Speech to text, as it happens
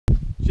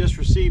Just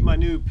received my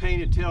new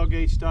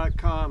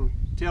paintedtailgates.com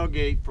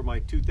tailgate for my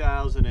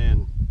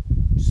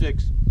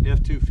 2006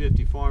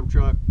 F-250 farm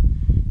truck.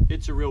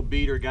 It's a real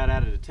beater. Got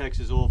out of the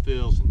Texas oil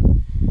fields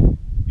and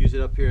use it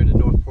up here in the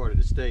north part of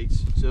the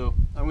states. So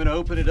I'm going to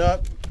open it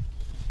up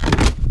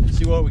and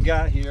see what we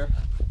got here.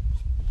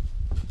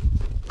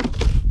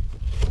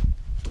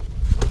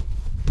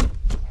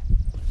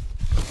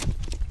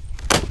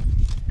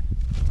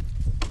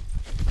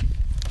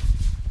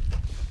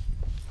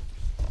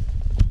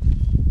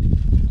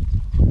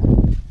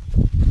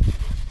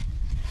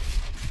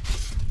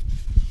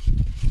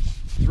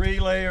 Three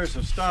layers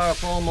of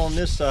styrofoam on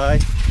this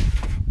side.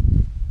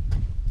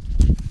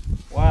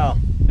 Wow,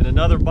 and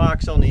another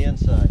box on the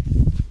inside.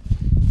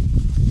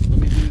 Let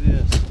me do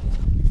this.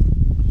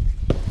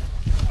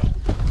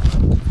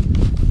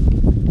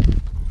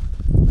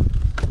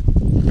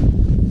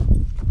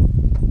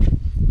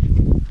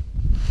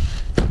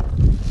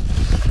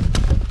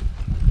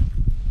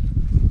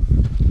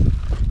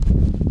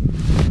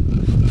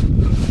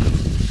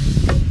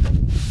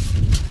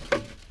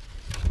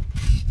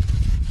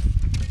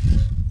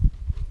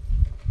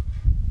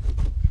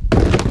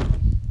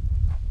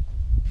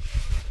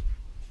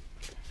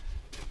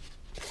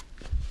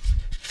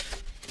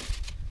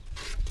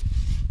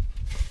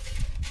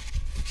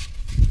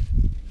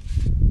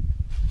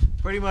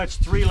 Pretty much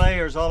 3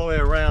 layers all the way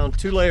around,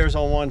 2 layers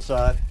on one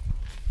side.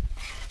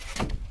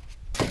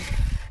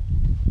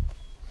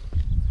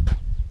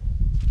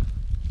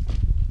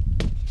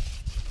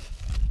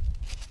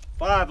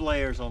 Five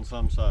layers on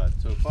some side,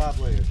 so 5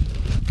 layers.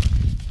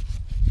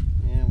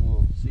 And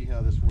we'll see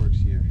how this works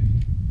here.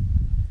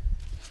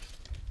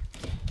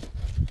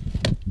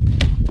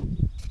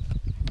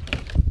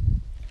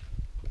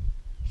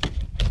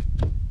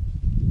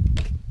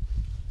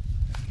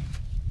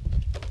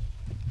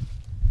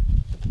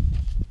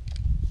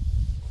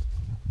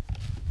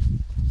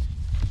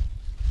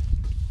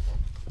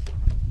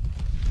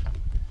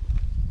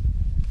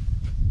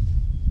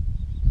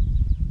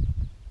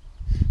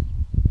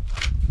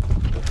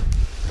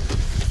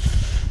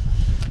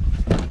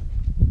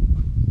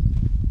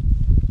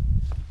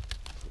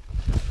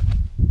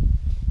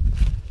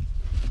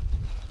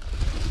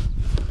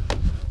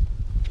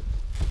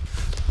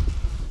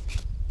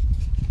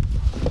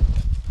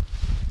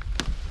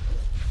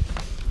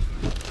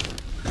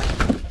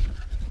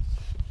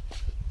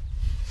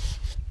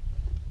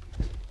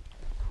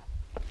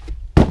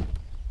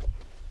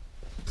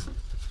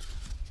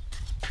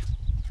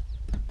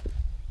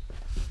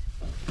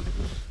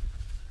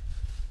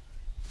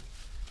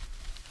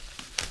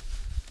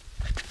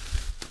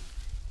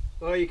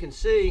 Well, you can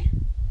see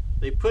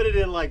they put it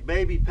in like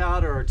baby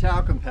powder or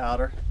talcum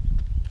powder.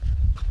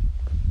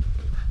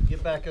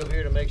 Get back over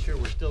here to make sure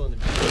we're still in the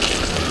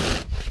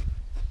video.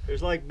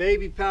 There's like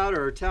baby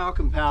powder or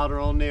talcum powder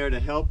on there to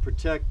help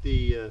protect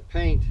the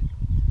paint.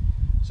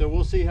 So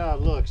we'll see how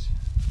it looks.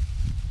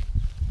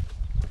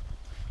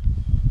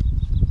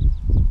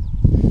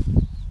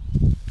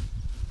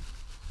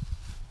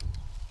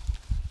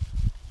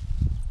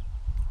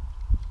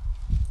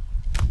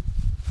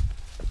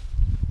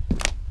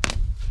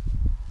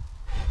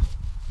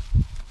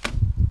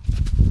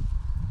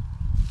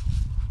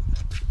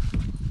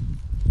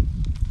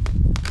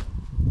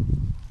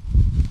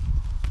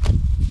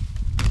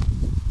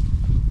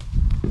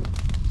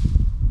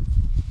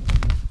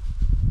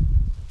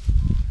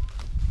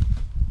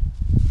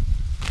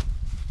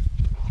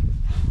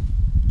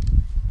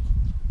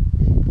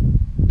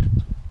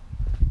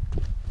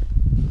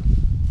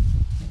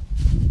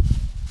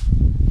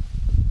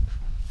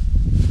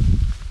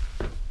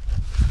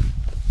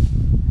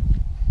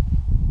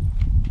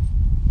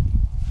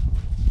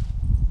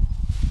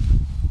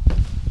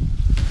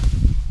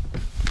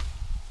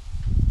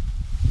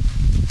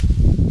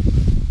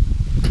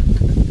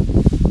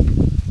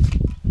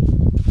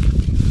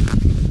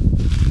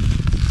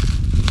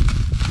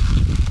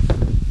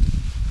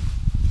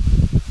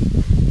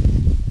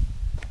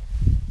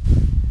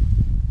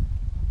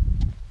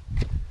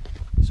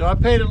 So I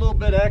paid a little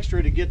bit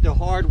extra to get the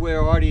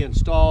hardware already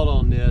installed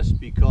on this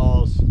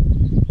because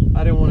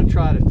I didn't want to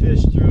try to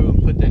fish through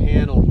and put the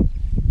handle.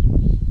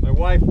 My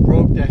wife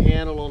broke the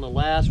handle on the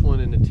last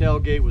one and the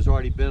tailgate was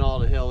already bent all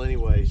to hell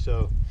anyway.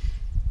 So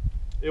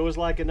it was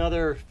like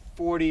another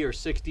 40 or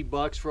 60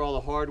 bucks for all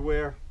the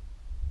hardware.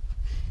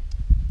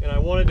 And I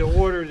wanted to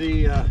order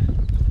the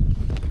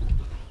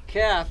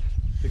cap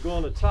to go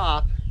on the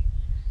top,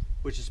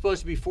 which is supposed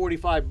to be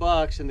 45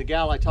 bucks, and the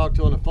gal I talked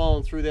to on the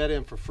phone threw that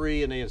in for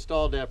free, and they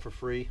installed that for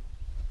free.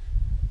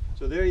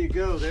 So there you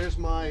go. There's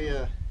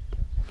my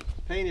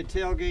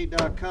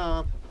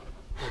paintedtailgate.com.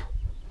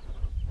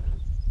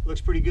 Looks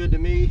pretty good to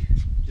me.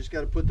 Just got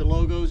to put the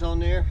logos on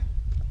there.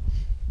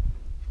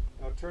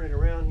 I'll turn it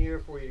around here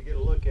for you to get a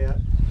look at.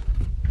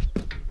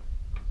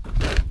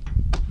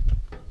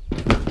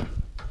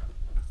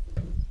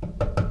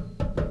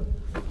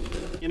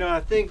 You know,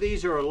 I think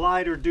these are a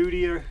lighter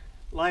duty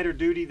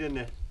than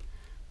the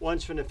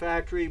ones from the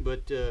factory,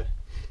 but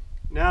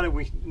now that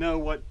we know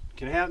what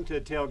can happen to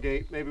a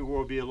tailgate, maybe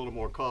we'll be a little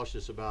more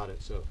cautious about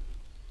it. So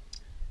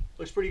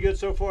Looks pretty good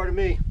so far to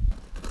me.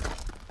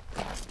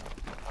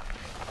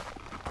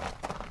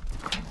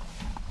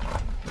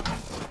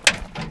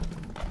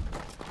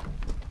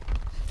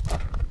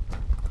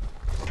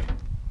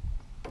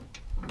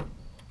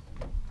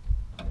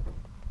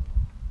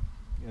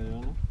 Got it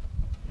on there?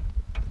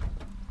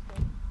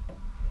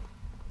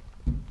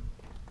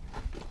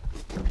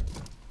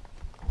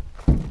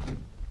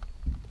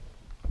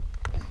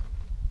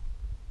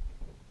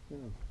 Oh,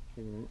 wait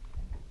a minute.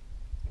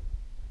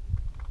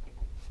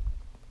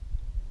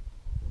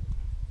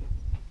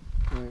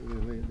 Alright, we're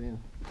gonna lay it down.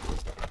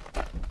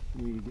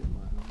 I need to get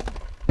my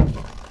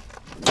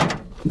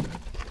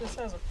This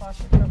has a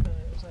plastic cup in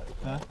it, is that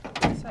Huh?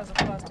 correct? This has a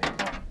plastic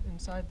cup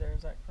inside there,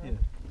 is that correct?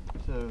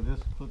 Yeah. So this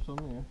clips on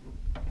there.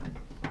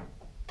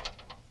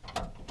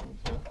 Like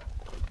so.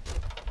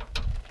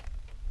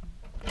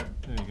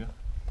 There you go.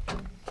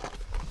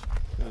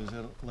 So does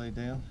that lay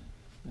down?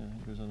 Yeah,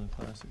 it goes on the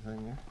plastic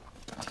thing there.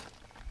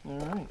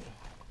 Alright.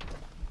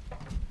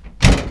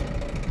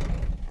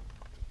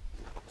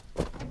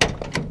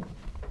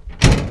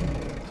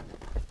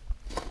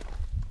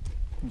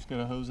 Just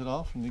gotta hose it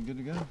off and you're good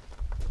to go.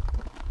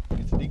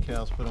 Get the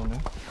decals put on there.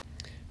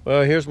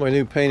 Well, here's my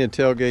new painted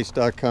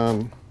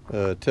tailgates.com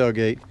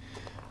tailgate.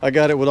 I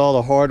got it with all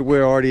the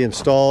hardware already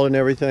installed and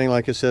everything.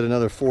 Like I said,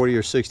 another 40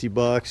 or 60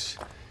 bucks.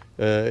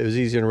 It was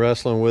easy in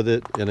wrestling with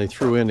it, and I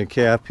threw in the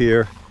cap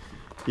here.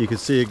 You can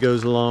see it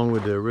goes along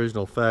with the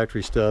original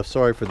factory stuff.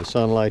 Sorry for the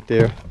sunlight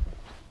there.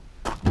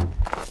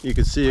 You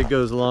can see it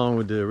goes along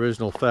with the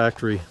original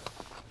factory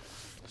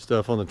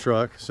stuff on the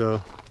truck.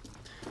 So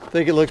I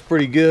think it looks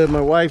pretty good.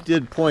 My wife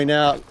did point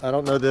out, I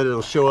don't know that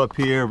it'll show up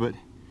here, but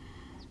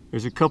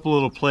there's a couple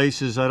little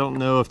places. I don't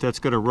know if that's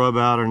going to rub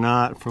out or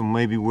not from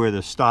maybe where the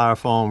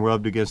styrofoam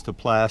rubbed against the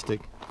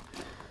plastic.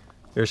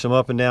 There's some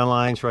up and down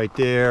lines right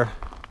there.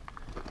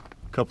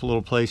 A couple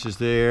little places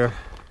there.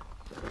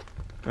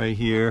 Right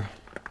here.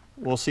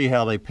 We'll see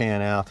how they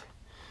pan out.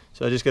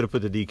 So I just got to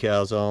put the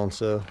decals on.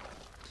 So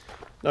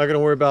not going to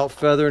worry about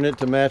feathering it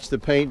to match the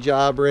paint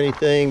job or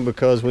anything,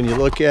 because when you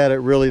look at it,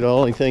 really the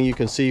only thing you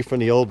can see from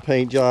the old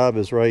paint job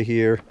is right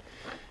here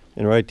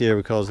and right there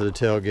because of the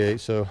tailgate.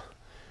 So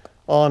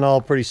all in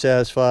all, pretty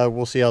satisfied.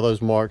 We'll see how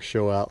those marks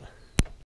show out.